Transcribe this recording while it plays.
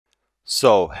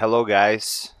So, hello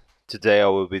guys. Today I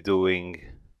will be doing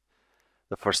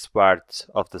the first part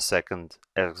of the second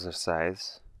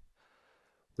exercise,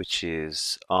 which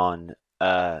is on,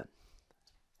 as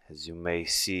you may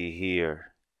see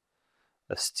here,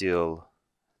 a still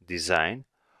design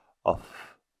of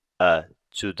a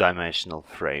two-dimensional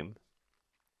frame.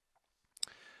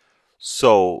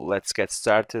 So, let's get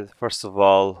started. First of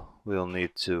all, we'll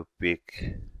need to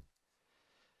pick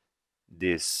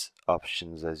these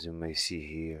options, as you may see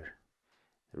here.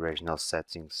 The regional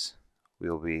settings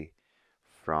will be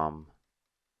from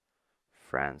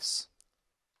France.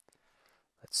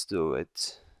 Let's do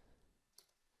it.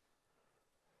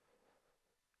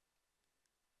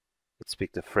 Let's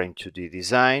pick the Frame 2D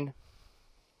design.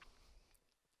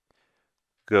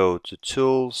 Go to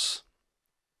Tools,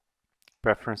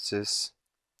 Preferences,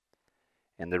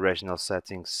 and the regional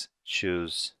settings.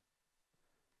 Choose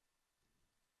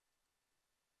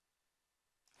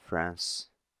France.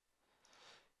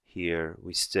 Here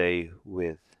we stay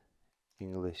with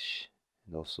English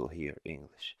and also here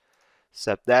English.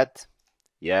 Accept that.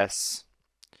 Yes.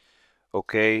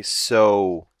 Okay,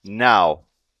 so now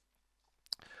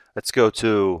let's go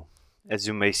to, as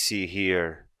you may see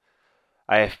here,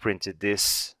 I have printed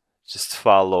this. Just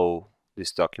follow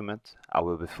this document. I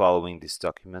will be following this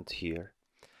document here.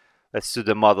 Let's do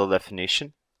the model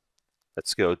definition.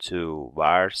 Let's go to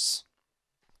bars.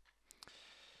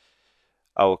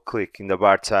 I will click in the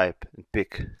bar type and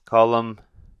pick column.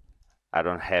 I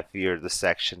don't have here the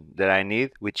section that I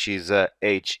need, which is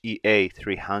HEA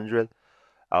 300.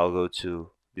 I'll go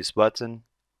to this button,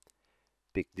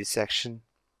 pick this section,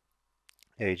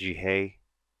 HEA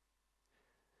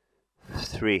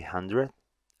 300.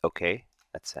 Okay,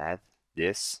 let's add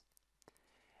this.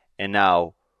 And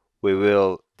now we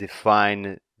will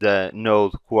define the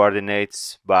node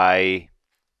coordinates by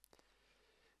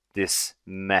this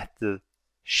method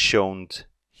shown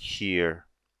here,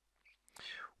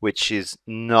 which is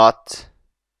not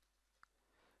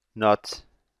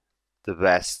the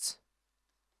best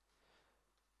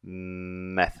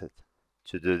method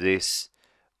to do this,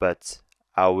 but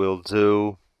I will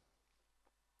do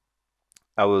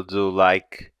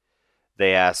like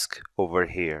they ask over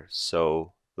here.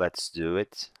 So let's do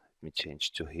it. Let me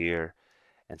change to here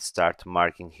and start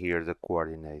marking here the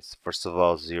coordinates. First of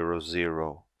all, 0,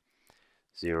 0,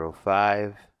 0,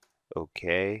 5.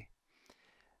 Okay.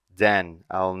 Then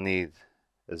I'll need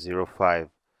a 0, 5,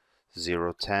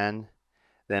 0, 10.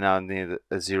 Then I'll need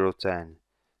a 0, 10,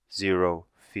 0,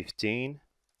 15.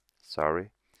 Sorry,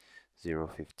 0,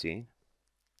 15.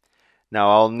 Now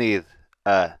I'll need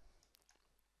a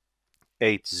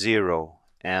 8, 0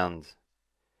 and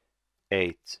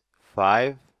 8,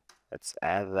 5. Let's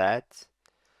add that.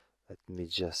 Let me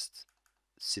just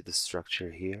see the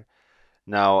structure here.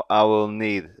 Now I will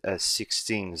need a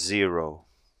 16, 0,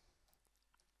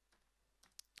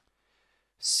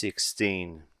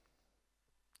 16,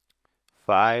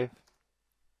 5,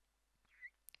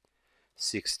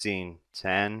 16,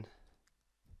 10,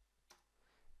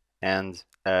 and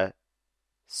a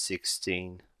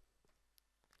 16,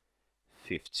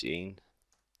 15.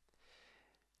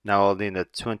 Now I'll need a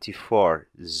 24,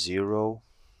 0,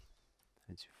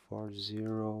 24,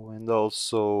 0, and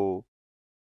also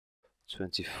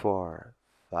 24,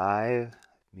 5. Let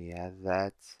me add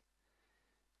that.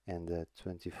 And the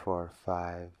 24,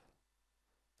 5.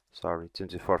 Sorry,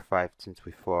 24, 5,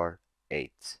 24,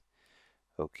 8.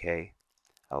 Okay,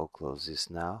 I will close this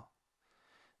now.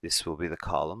 This will be the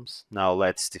columns. Now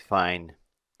let's define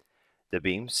the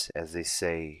beams as they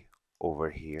say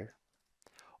over here.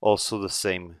 Also the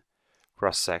same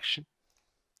cross section,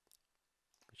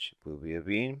 which will be a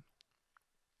beam.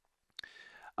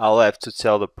 I'll have to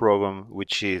tell the program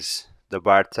which is the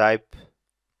bar type,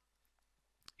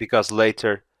 because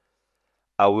later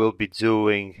I will be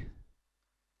doing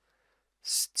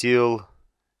still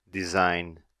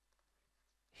design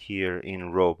here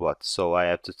in robot, so I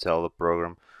have to tell the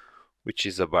program which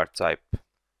is a bar type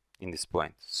in this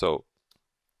point. So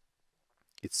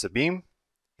it's a beam,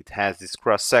 it has this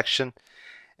cross section,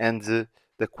 and the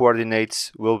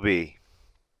coordinates will be,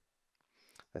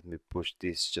 let me push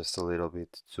this just a little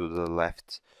bit to the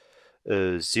left,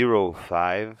 0,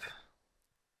 5,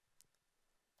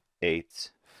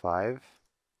 8, 5,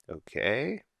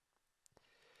 okay,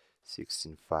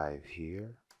 16, 5 here,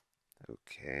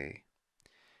 okay,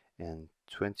 and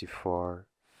 24,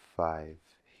 5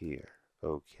 here,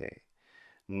 okay.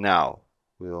 Now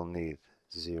we'll need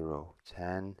 0,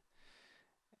 10,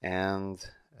 and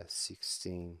a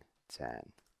 16,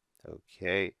 10,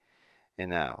 okay. And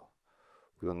now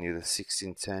we'll need a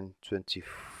 16, 10,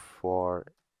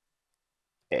 24,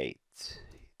 8.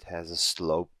 It has a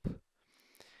slope.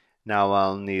 Now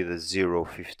I'll need a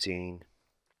 0.15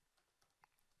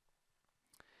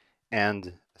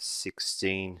 and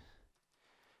 16.15.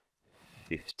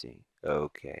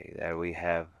 Okay, there we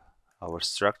have our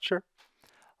structure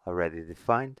already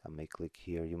defined. I may click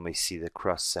here. You may see the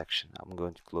cross section. I'm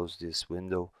going to close this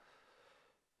window.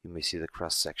 You may see the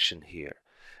cross section here.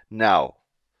 Now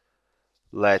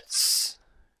let's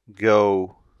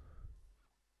go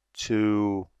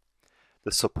to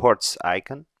the supports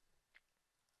icon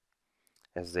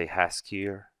as they ask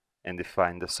here and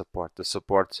define the support. The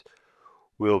support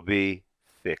will be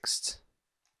fixed.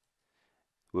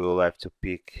 We will have to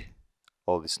pick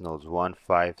all these nodes 1,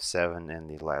 5, 7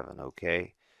 and 11.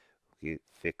 Okay, we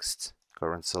fixed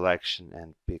current selection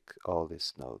and pick all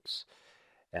these nodes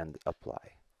and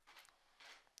apply.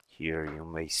 Here you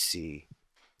may see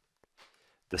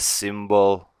the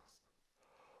symbol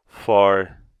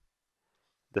for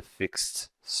the fixed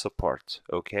support.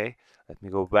 Okay, let me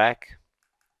go back.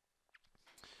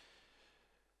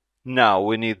 Now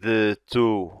we need to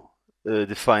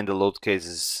define the load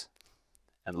cases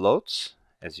and loads,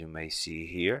 as you may see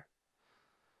here.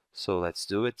 So let's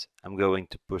do it. I'm going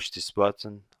to push this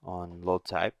button on load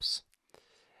types.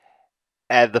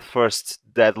 Add the first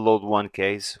dead load 1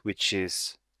 case, which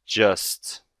is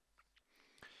just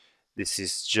the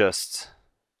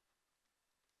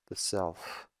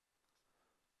self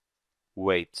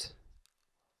weight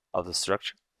of the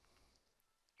structure.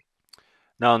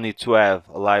 Now I need to have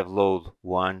a live load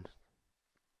 1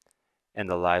 and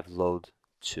a live load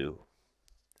 2.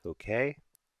 Okay,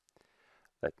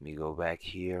 let me go back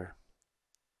here.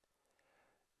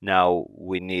 Now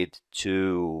we need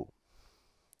to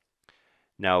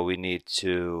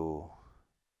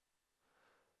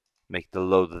make the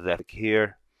load depth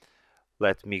here.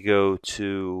 Let me go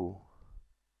to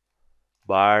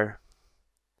bar.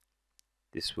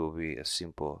 This will be a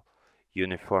simple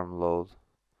uniform load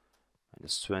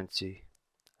 -20.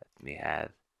 Let me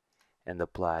add and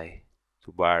apply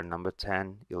to bar number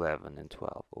 10, 11 and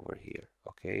 12 over here.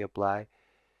 Okay, apply.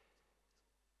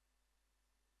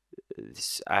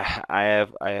 This, I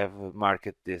have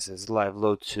marked this as live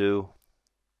load 2.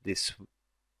 This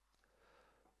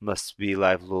must be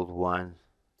live load 1.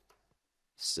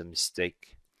 It's a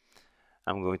mistake.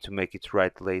 I'm going to make it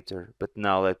right later, but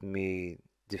now let me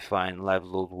define live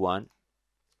load 1.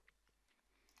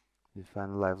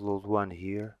 Define live load 1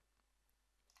 here.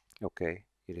 Okay,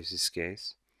 it is this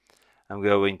case. I'm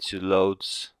going to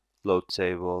loads, load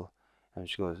table. I'm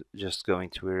just going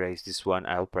to erase this one.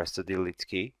 I'll press the delete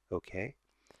key. Okay,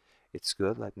 it's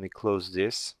good. Let me close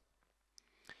this.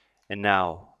 And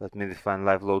now let me define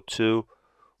live load 2,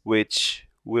 which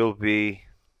will be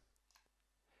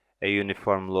a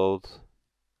uniform load,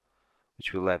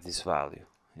 which will have this value.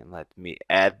 And let me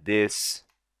add this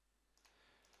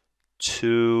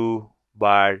to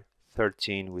bar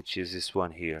 13, which is this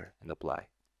one here, and apply.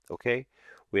 Okay,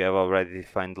 we have already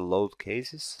defined the load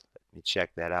cases. Let me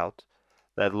check that out.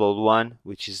 That load 1,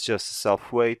 which is just a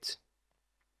self weight,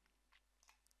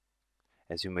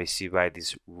 as you may see by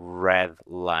this red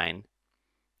line.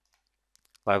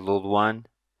 Live load 1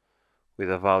 with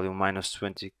a value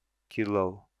 -20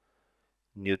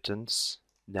 kilonewtons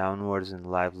downwards,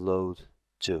 and live load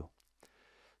 2.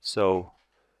 So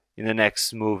in the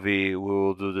next movie we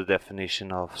will do the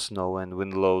definition of snow and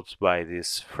wind loads by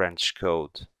this French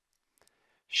code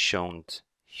shown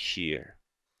here.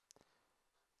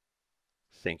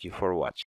 Thank you for watching.